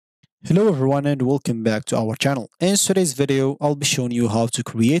Hello everyone and welcome back to our channel. In today's video, I'll be showing you how to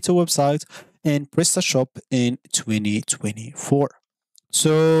create a website in Prestashop in 2024.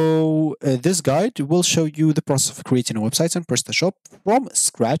 This guide will show you the process of creating a website in Prestashop from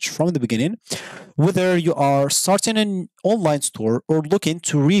scratch, from the beginning, whether you are starting an online store or looking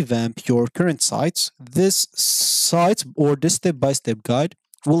to revamp your current site. This site or this step-by-step guide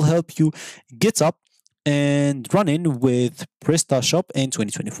will help you get up and running with Prestashop in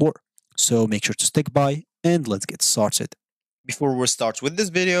 2024. So make sure to stick by and let's get started. Before we start with this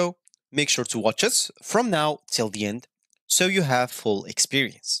video, make sure to watch it from now till the end so you have full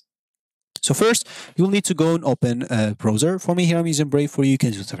experience. So first, you'll need to go and open a browser. For me here, I'm using Brave. For you, you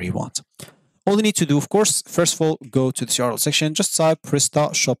can do whatever you want. All you need to do, of course, first of all, go to the URL section. Just type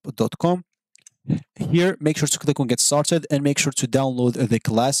prestashop.com. Here, make sure to click on Get Started and make sure to download the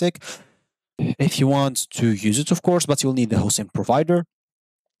Classic if you want to use it, of course, but you'll need the hosting provider.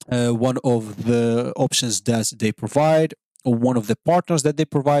 One of the options that they provide, or one of the partners that they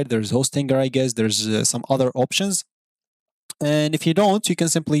provide. There's Hostinger, I guess. There's some other options. And if you don't, you can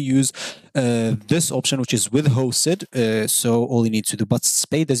simply use this option, which is with hosted. So all you need to do, but it's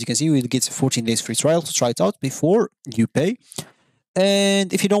paid, as you can see, you get 14 days free trial to try it out before you pay.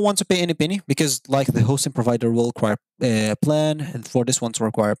 And if you don't want to pay any penny, because like the hosting provider will require a plan, and for this one to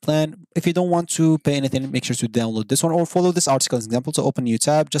require a plan, if you don't want to pay anything, make sure to download this one or follow this article as an example. To open a new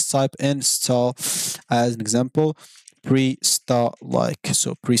tab, just type install as an example, Prestashop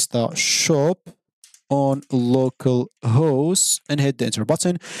on local host and hit the enter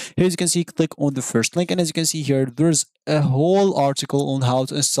button. Here, as you can see, click on the first link, and as you can see here, there's a whole article on how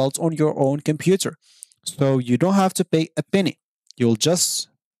to install it on your own computer. So you don't have to pay a penny. You'll just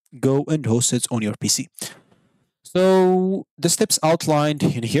go and host it on your PC. So the steps outlined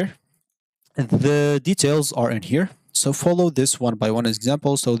in here, the details are in here. So follow this one by one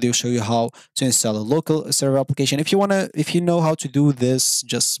example. So they'll show you how to install a local server application. If you know how to do this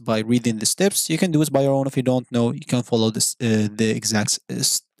just by reading the steps, you can do it by your own. If you don't know, you can follow this the exact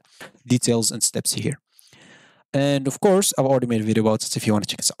details and steps here. And of course, I've already made a video about it if you want to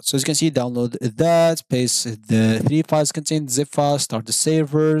check it out. So as you can see, download that, paste the 3 files contained zip file, start the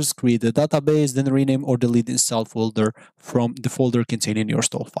servers, create the database, then rename or delete the install folder from the folder containing your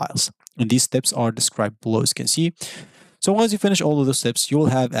install files. And these steps are described below, as you can see. So once you finish all of the steps, you will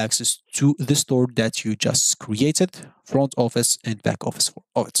have access to the store that you just created, front office and back office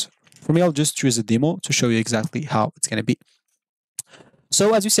of it. For me, I'll just choose a demo to show you exactly how it's going to be.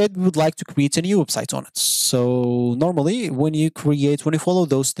 So as you said, we would like to create a new website on it. So normally when you follow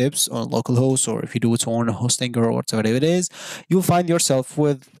those steps on localhost, or if you do it on Hostinger or whatever it is, you'll find yourself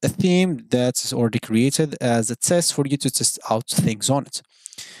with a theme that's already created as a test for you to test out things on it.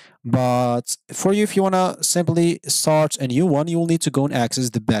 But for you, if you want to simply start a new one, you will need to go and access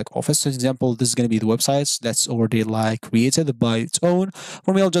the back office. For example, this is going to be the website that's already like created by its own.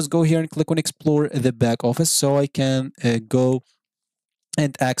 For me, I'll just go here and click on explore the back office so I can go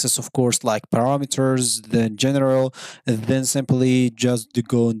and access, of course, like parameters, then general, and then simply just to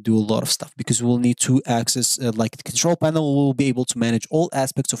go and do a lot of stuff, because we'll need to access like the control panel. We'll be able to manage all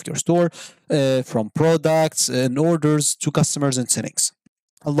aspects of your store, from products and orders to customers and settings,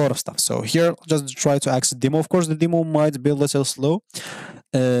 a lot of stuff. So here, just try to access demo. Of course, the demo might be a little slow.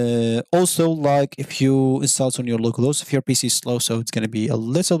 Also, like if you install it on your local host, if your PC is slow, so it's going to be a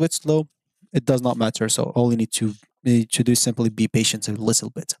little bit slow. It does not matter. So all you need to do is simply be patient a little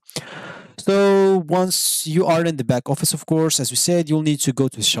bit. So once you are in the back office, of course, as we said, you'll need to go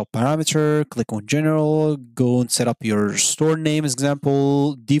to the shop parameter, click on general, go and set up your store name, as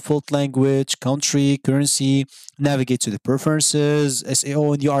example, default language, country, currency, navigate to the preferences,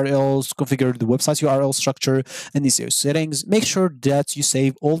 SEO and URLs, configure the website URL structure and SEO settings. Make sure that you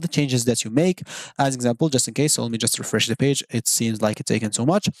save all the changes that you make, as example, just in case. So let me just refresh the page. It seems like it's taken so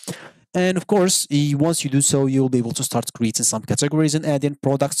much. And of course, once you do so, you'll be able to start creating some categories and adding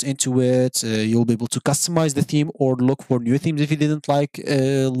products into it. You'll be able to customize the theme or look for new themes if you didn't like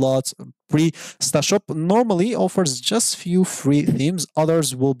a lot. Prestashop normally offers just few free themes,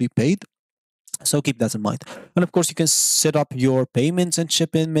 others will be paid. So keep that in mind. And of course, you can set up your payments and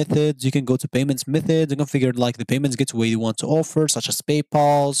shipping methods. You can go to payments methods and configure like the payments gateway you want to offer, such as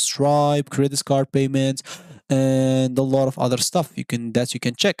PayPal, Stripe, credit card payments, and a lot of other stuff you can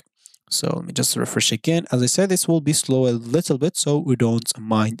check. So let me just refresh again. As I said, this will be slow a little bit, so we don't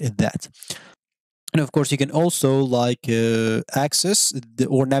mind that. And of course, you can also like access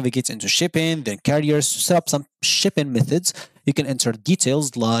or navigate into shipping, then carriers, to set up some shipping methods. You can enter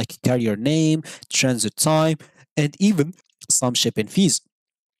details like carrier name, transit time, and even some shipping fees.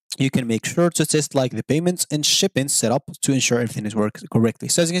 you can make sure to test like the payments and shipping setup to ensure everything is working correctly.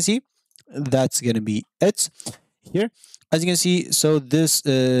 So as you can see, that's going to be it here. As you can see, so this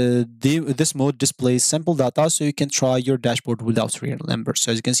mode displays sample data, so you can try your dashboard without real numbers.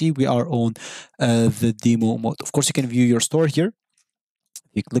 So as you can see, we are on the demo mode. Of course, you can view your store here.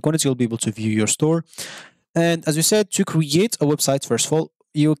 If you click on it, you'll be able to view your store. And as we said, to create a website, first of all,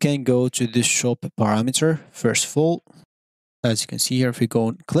 you can go to the shop parameter. First of all, as you can see here, if you go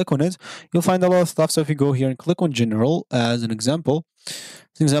and click on it, you'll find a lot of stuff. So if you go here and click on general as an example,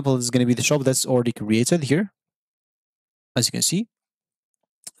 is going to be the shop that's already created here, as you can see.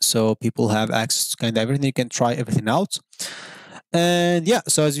 So people have access to kind of everything. You can try everything out. And yeah,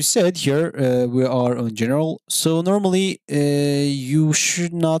 so as you said here, we are on general. So normally you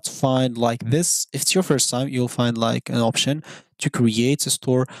should not find like this. If it's your first time, you'll find like an option to create a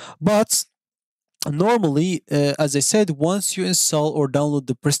store. But normally, as I said, once you install or download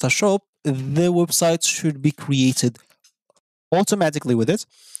the Prestashop, the website should be created automatically with it.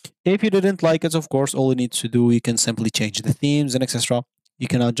 If you didn't like it, of course, all you need to do, you can simply change the themes and etc. You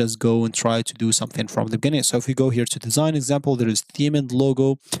cannot just go and try to do something from the beginning. So if we go here to design example, there is theme and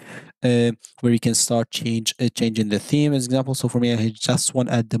logo, where you can start changing the theme as example. So for me, I just one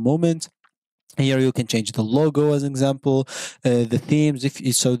at the moment. Here you can change the logo as an example, the themes. If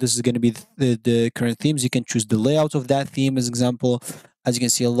you, so, this is going to be the current themes. You can choose the layout of that theme as example. As you can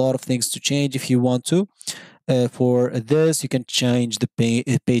see, a lot of things to change if you want to. For this, you can change the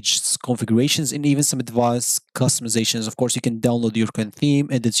page configurations and even some advanced customizations. Of course, you can download your current theme,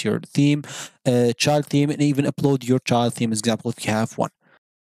 edit your theme, child theme, and even upload your child theme example if you have one.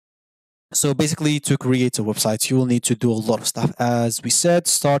 So basically, to create a website, you will need to do a lot of stuff. As we said,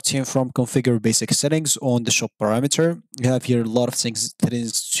 starting from configure basic settings on the shop parameter. You have here a lot of settings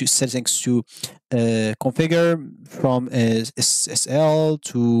to configure, from SSL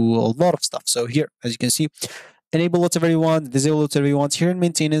to a lot of stuff. So here, as you can see, enable whatever you want, disable whatever you want. Here in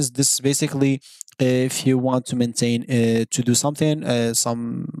maintenance, this is basically if you want to maintain to do something,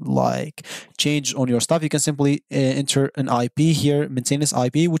 some like change on your stuff, you can simply enter an IP here, maintenance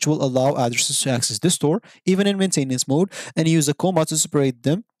IP, which will allow addresses to access the store even in maintenance mode, and use a comma to separate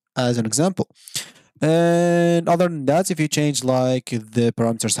them as an example. And other than that, if you change like the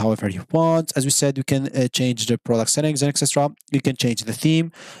parameters however you want, as we said, you can change the product settings and etc. You can change the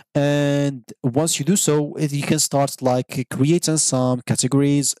theme, and once you do so, you can start like creating some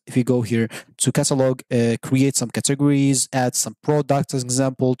categories. If you go here to catalog, create some categories, add some products as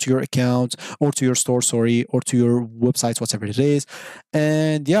example to your account or to your store, sorry, or to your website, whatever it is.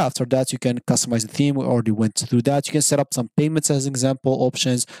 And yeah, after that, you can customize the theme. We already went through that. You can set up some payments as example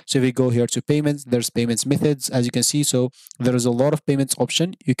options. So if we go here to payments, there's payments methods, as you can see. So there is a lot of payments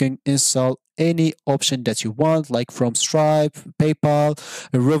option. You can install any option that you want, like from Stripe, PayPal,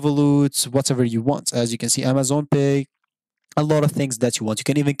 Revolut, whatever you want. As you can see, Amazon Pay, a lot of things that you want. You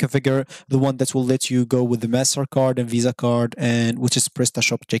can even configure the one that will let you go with the MasterCard and Visa card, and which is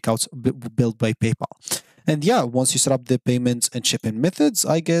Prestashop checkouts built by PayPal. And yeah, once you set up the payments and shipping methods,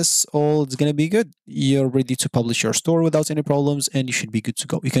 I guess all is gonna be good. You're ready to publish your store without any problems, and you should be good to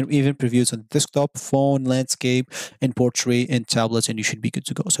go. You can even preview it on desktop, phone, landscape, and portrait and tablet, and you should be good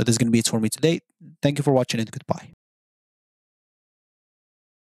to go. So this is gonna be it for me today. Thank you for watching, and goodbye.